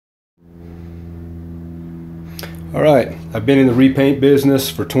All right, I've been in the repaint business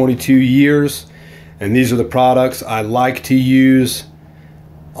for 22 years, and these are the products I like to use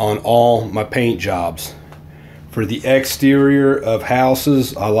on all my paint jobs. For the exterior of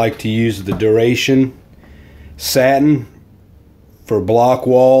houses, I like to use the Duration Satin. For block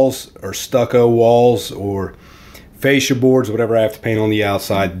walls or stucco walls or fascia boards, whatever I have to paint on the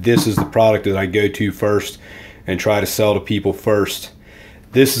outside, this is the product that I go to first and try to sell to people first.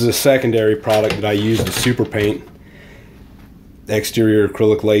 This is a secondary product that I use to super paint exterior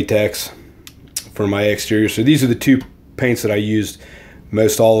acrylic latex for my exterior. So these are the two paints that I used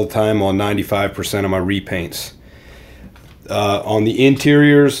most all the time on 95% of my repaints. On the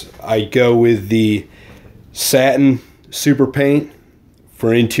interiors, I go with the satin super paint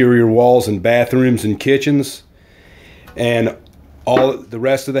for interior walls and bathrooms and kitchens. And all the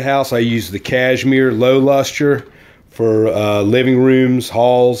rest of the house, I use the cashmere low luster for living rooms,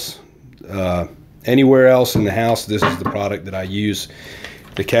 halls, anywhere else in the house. This is the product that I use.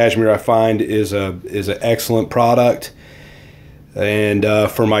 The cashmere, I find, is an excellent product. And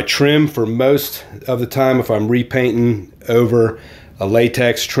for my trim, for most of the time, if I'm repainting over a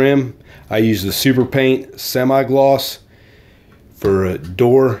latex trim, I use the super paint semi-gloss for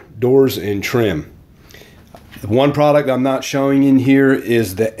doors and trim. The one product I'm not showing in here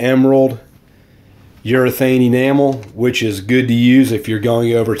is the emerald urethane enamel, which is good to use if you're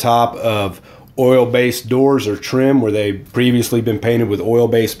going over top of oil-based doors or trim where they've previously been painted with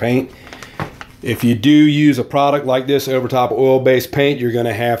oil-based paint. If you do use a product like this over top of oil-based paint, you're going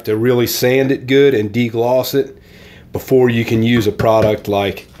to have to really sand it good and degloss it before you can use a product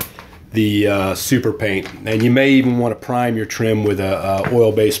like the super paint. And you may even want to prime your trim with a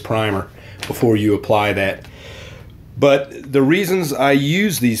oil-based primer before you apply that. But the reasons I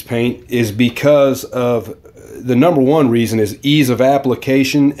use these paint is because of the number one reason is ease of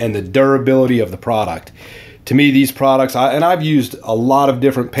application and the durability of the product. To me, these products, and I've used a lot of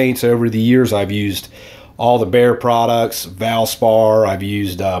different paints over the years. I've used all the Behr products, Valspar, I've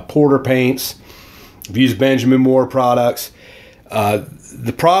used Porter paints, I've used Benjamin Moore products.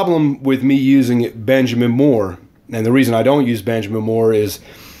 The problem with me using Benjamin Moore, and the reason I don't use Benjamin Moore is,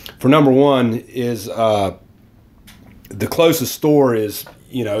 for number one, is the closest store is,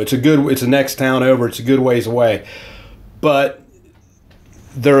 it's a next town over, it's a good ways away. But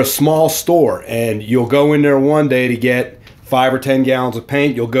they're a small store, and you'll go in there one day to get 5 or 10 gallons of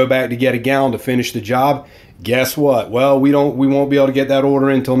paint. You'll go back to get a gallon to finish the job. Guess what? Well, we won't be able to get that order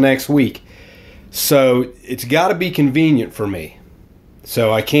until next week. So it's got to be convenient for me.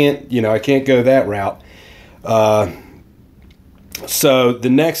 So I can't go that route. So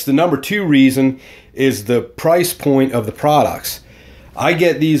the number two reason is the price point of the products. I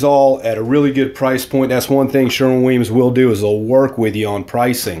get these all at a really good price point. That's one thing Sherwin Williams will do, is they'll work with you on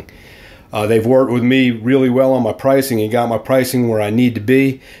pricing. They've worked with me really well on my pricing and got my pricing where I need to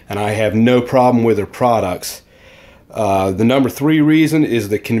be, and I have no problem with their products. The number three reason is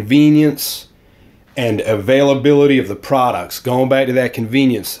the convenience and availability of the products. Going back to that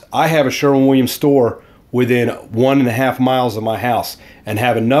convenience, I have a Sherwin Williams store within 1.5 miles of my house and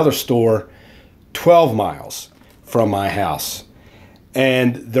have another store 12 miles from my house.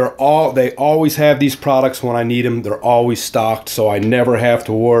 And they always have these products when I need them. They're always stocked, so I never have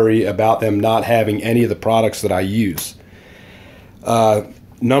to worry about them not having any of the products that I use.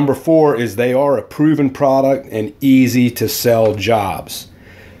 Number four is they are a proven product and easy to sell jobs.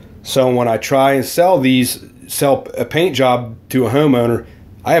 So when I try and sell a paint job to a homeowner,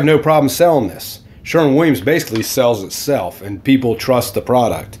 I have no problem selling this. Sherwin Williams basically sells itself, and people trust the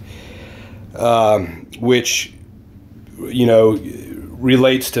product, which,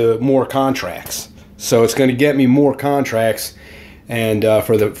 relates to more contracts. So it's going to get me more contracts, and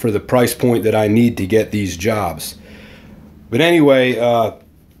for the price point that I need to get these jobs. But anyway,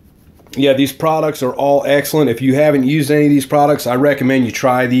 yeah, these products are all excellent. If you haven't used any of these products, I recommend you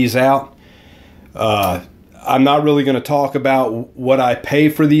try these out. I'm not really going to talk about what I pay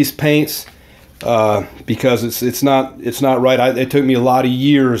for these paints because it's not right. It took me a lot of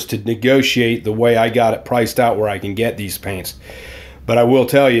years to negotiate the way I got it priced out where I can get these paints. But I will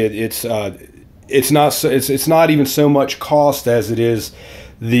tell you, it's not even so much cost as it is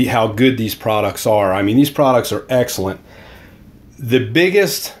how good these products are. I mean, these products are excellent. The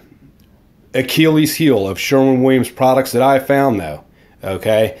biggest Achilles heel of Sherwin Williams products that I found, though,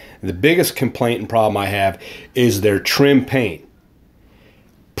 okay, the biggest complaint and problem I have is their trim paint.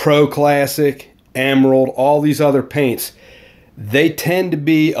 Pro Classic, Emerald, all these other paints, they tend to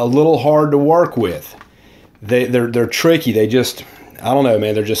be a little hard to work with. They're tricky. They just, I don't know,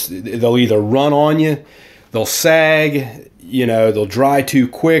 man. They'll either run on you, they'll sag, you know, they'll dry too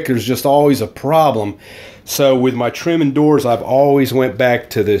quick. There's just always a problem. So with my trim and doors, I've always went back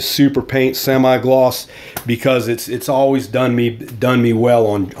to the Super Paint semi-gloss because it's always done me well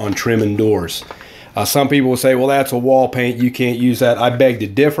on trim and doors. Some people will say, well, that's a wall paint, you can't use that. I beg to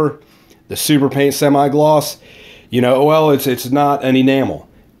differ. The Super Paint semi-gloss, you know, well, it's not an enamel.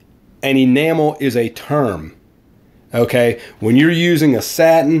 An enamel is a term. Okay, when you're using a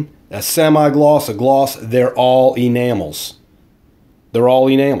satin, a semi-gloss, a gloss, they're all enamels. They're all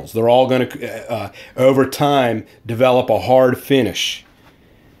enamels. They're all going to, over time, develop a hard finish.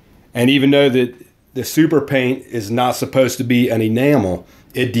 And even though that the Super Paint is not supposed to be an enamel,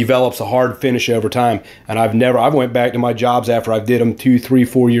 it develops a hard finish over time. And I went back to my jobs after I did them 2, 3,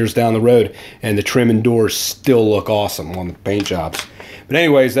 4 years down the road, and the trim and doors still look awesome on the paint jobs. But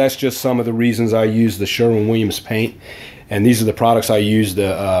anyways, that's just some of the reasons I use the Sherwin Williams paint. And these are the products I use.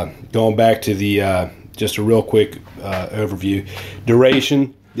 Going back to the, just a real quick overview.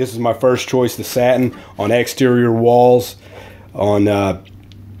 Duration, this is my first choice, the satin on exterior walls, on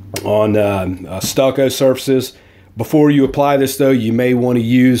stucco surfaces. Before you apply this though, you may want to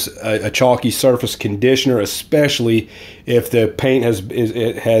use a chalky surface conditioner, especially if the paint has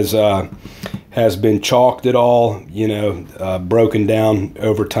been chalked at all, you know, broken down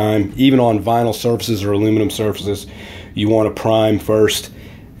over time. Even on vinyl surfaces or aluminum surfaces, you want to prime first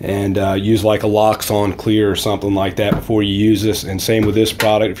and use like a Loxon clear or something like that before you use this. And same with this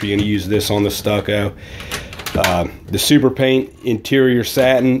product if you're going to use this on the stucco. The Super Paint interior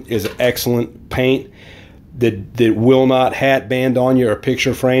satin is an excellent paint that will not hat band on you or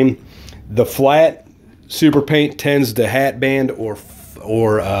picture frame. The flat Super Paint tends to hat band or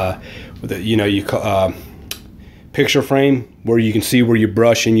you know, picture frame where you can see where you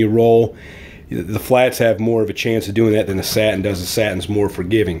brush and you roll. The flats have more of a chance of doing that than the satin does. The satin's more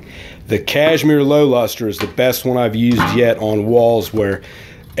forgiving. The cashmere low luster is the best one I've used yet on walls where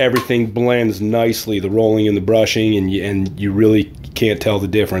everything blends nicely, the rolling and the brushing, and you really can't tell the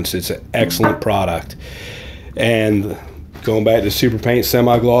difference. It's an excellent product. And going back to Super Paint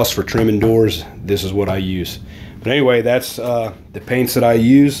semi-gloss for trim and doors, this is what I use. But anyway, that's the paints that I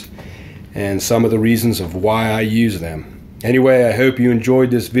use and some of the reasons of why I use them. Anyway, I hope you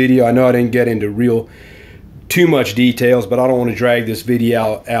enjoyed this video. I know I didn't get into too much details, but I don't want to drag this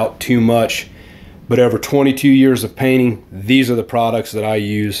video out too much. But over 22 years of painting, these are the products that I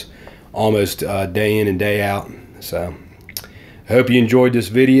use almost day in and day out. So I hope you enjoyed this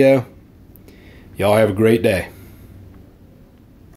video. Y'all have a great day.